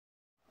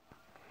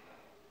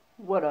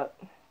What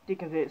up?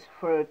 Deconfits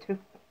 402.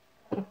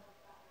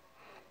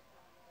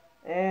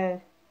 And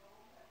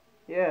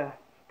yeah,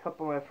 a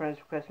couple of my friends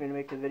requested me to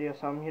make the video,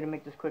 so I'm here to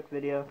make this quick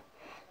video.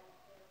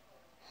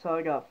 So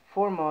I got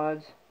 4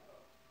 mods.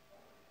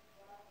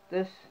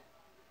 This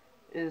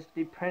is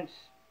the print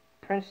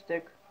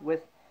stick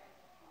with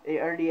a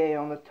RDA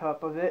on the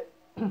top of it.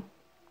 Then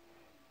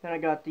I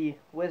got the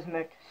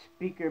Wismec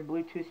speaker,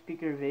 Bluetooth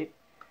speaker vape.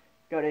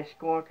 Got a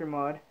squonker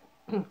mod.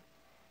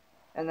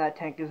 And that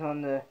tank is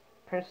on the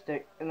print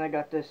stick. And I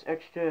got this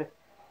extra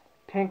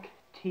pink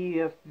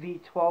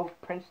TFV12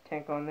 Prince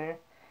tank on there.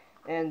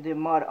 And the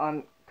mod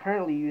I'm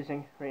currently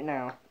using right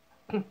now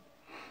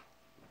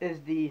is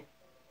the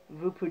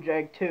Vupu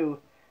Jag 2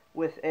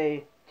 with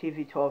a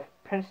TV12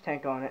 Prince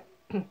tank on it.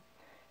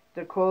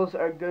 The coils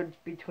are good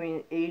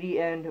between 80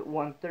 and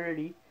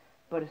 130,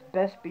 but it's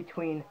best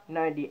between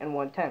 90 and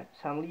 110.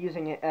 So I'm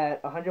using it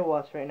at 100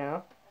 watts right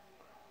now.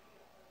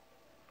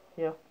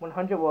 Yeah,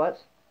 100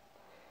 watts.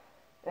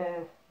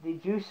 And the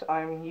juice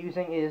I'm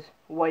using is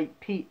white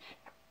peach.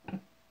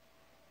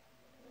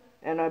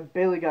 And I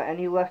barely got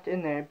any left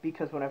in there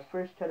because when I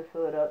first tried to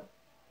fill it up,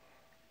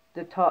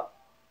 the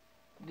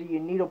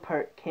needle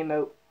part came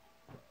out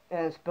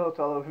and it spilled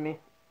all over me.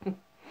 So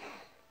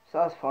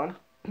that was fun.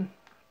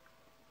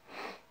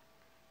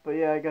 But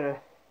yeah, I gotta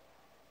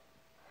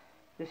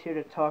just here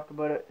to talk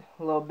about it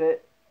a little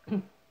bit.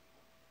 The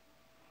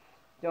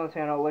only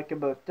thing I don't like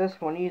about this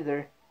one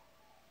either,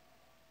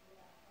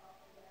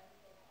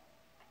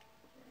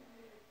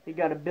 you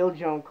gotta build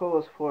your own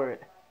coils for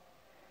it,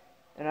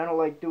 and I don't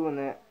like doing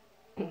that.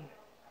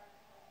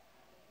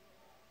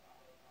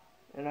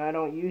 And I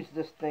don't use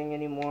this thing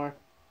anymore.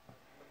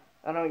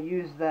 I don't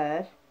use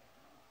that.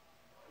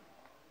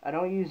 I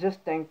don't use this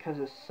thing because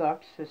it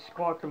sucks. It's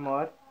Squonker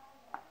mod.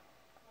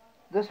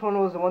 This one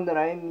was the one that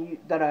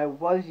I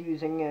was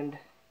using and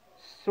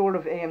sort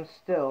of am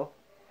still.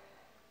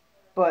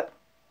 But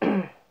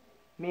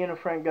me and a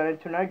friend got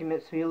into an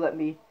argument, so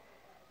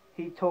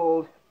he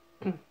told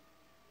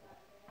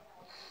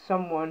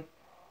someone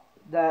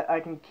that I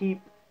can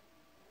keep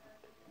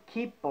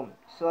them.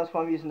 So that's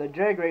why I'm using the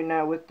drag right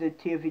now with the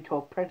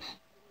TFV12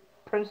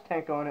 Prince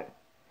tank on it.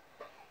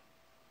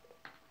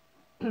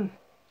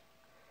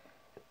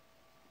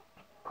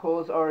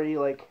 Coil's already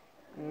like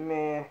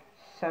meh,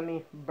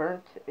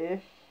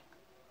 semi-burnt-ish.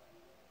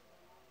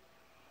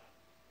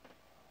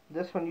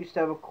 This one used to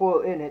have a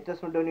coil in it.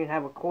 This one don't even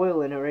have a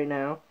coil in it right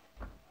now.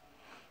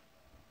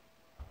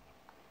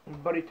 My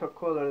buddy took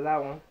coil out of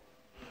that one.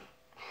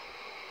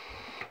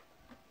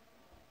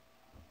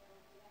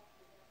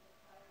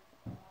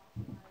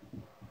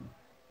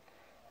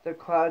 The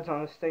clouds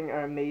on this thing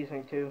are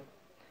amazing too.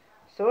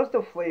 So is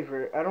the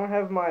flavor. I don't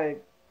have my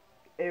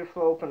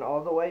airflow open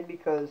all the way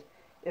because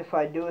if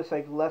I do, it's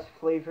like less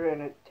flavor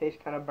and it tastes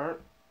kind of burnt.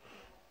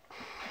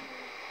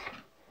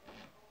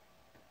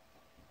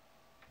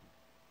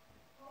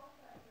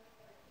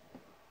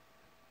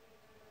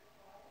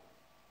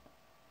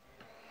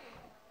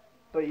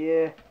 But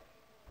yeah,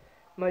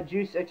 my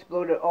juice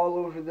exploded all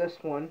over this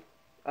one.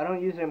 I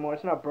don't use it anymore.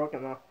 It's not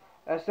broken though.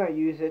 I just don't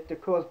use it. The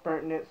coil's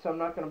burnt in it, so I'm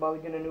not going to bother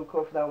getting a new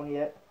coil for that one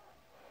yet.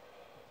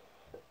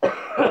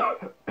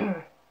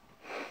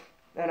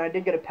 And I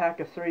did get a pack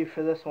of 3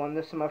 for this one.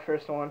 This is my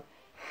first one.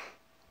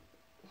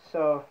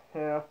 So,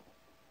 yeah.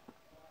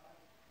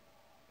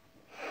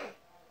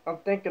 I'm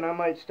thinking I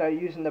might start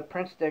using the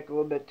print stick a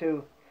little bit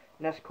too.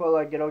 Next coil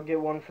I get, I'll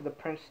get one for the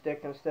print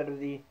stick instead of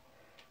the,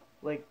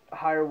 like,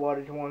 higher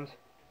wattage ones.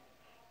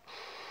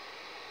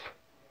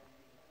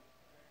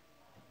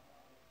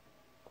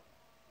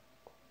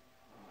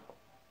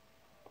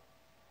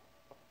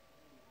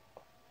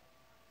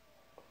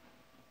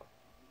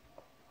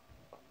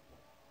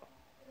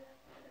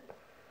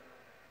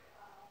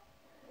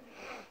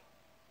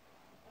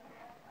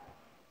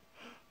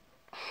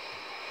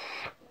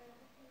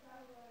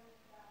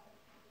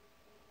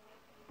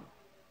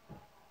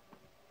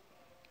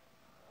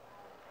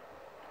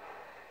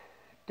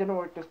 Didn't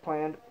work as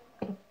planned.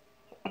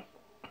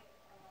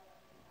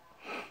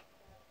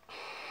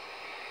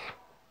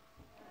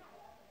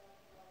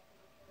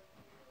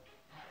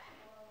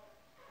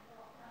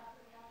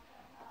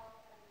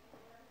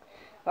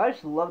 I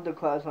just love the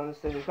clouds on this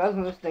thing. The clouds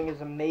on this thing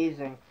is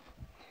amazing.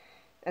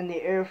 And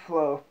the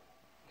airflow,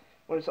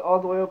 when it's all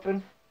the way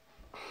open,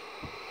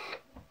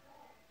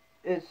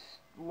 it's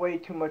way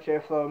too much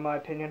airflow in my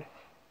opinion.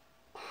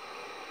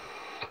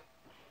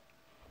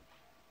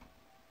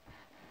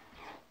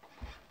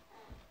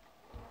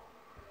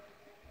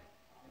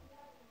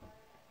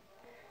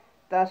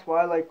 That's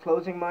why I like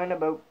closing mine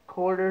about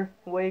quarter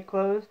way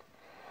closed.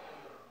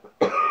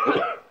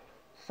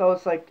 So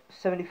it's like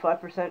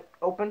 75%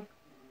 open.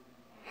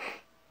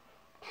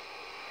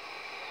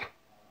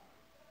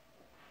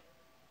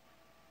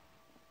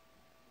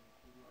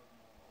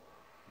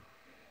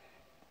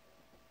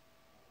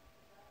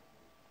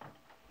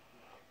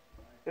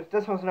 If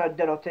this one's not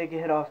dead, I'll take a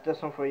hit off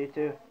this one for you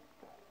too.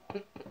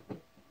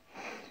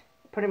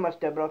 Pretty much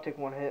dead, but I'll take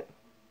one hit.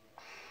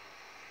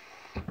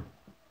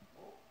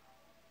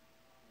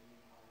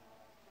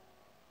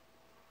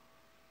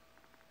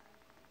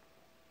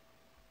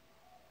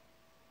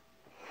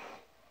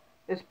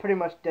 it's pretty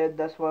much dead.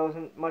 That's why it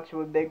wasn't much of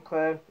a big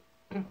clad.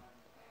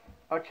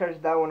 I'll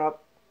charge that one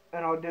up,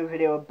 and I'll do a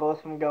video of both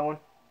of them going.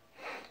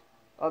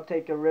 I'll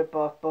take a rip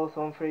off both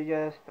of them for you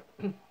guys.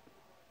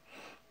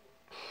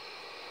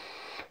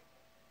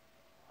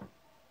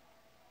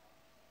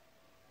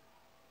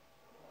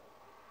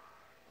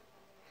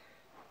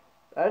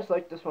 I just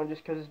like this one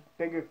just because it's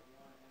bigger.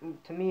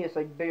 To me, it's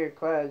like bigger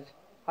clads,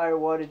 higher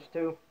wattage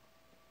too.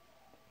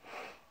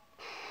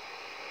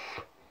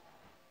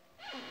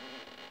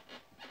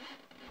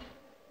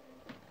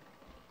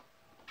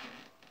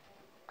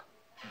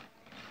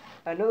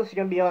 I know this is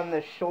gonna be on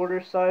the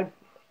shorter side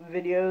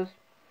videos.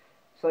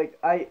 It's like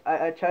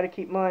I try to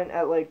keep mine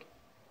at like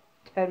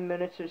 10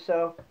 minutes or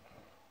so,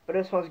 but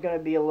this one's gonna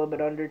be a little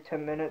bit under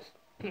 10 minutes.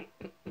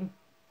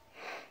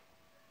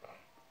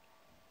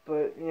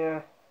 But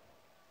yeah,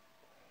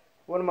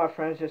 one of my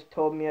friends just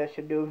told me I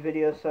should do a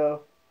video,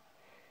 so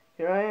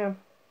here I am.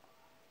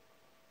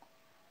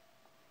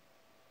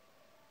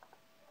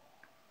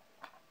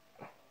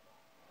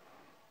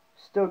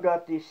 Still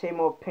got these same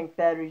old pink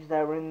batteries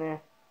that were in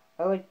there.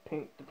 I like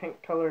pink. The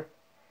pink color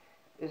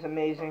is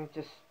amazing.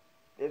 Just,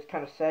 it's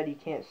kind of sad you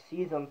can't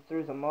see them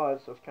through the mod,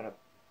 so it's kind of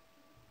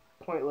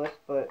pointless,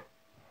 but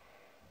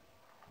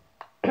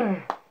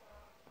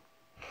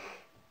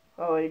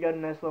oh, you got a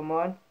nice little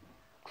mod.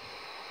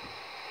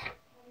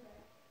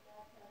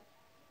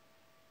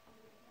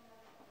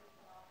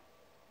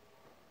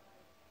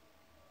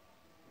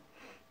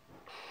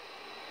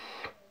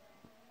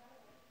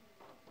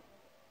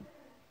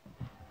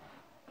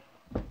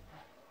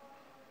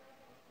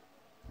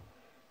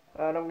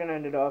 Alright, I'm gonna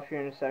end it off here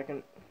in a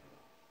second.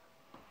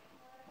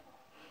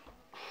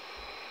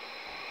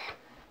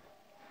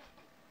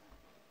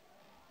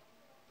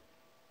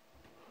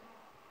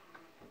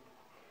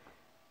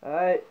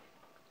 Alright,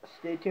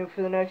 stay tuned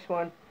for the next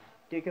one.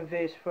 Deacon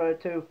Face Fire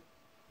 2.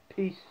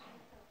 Peace.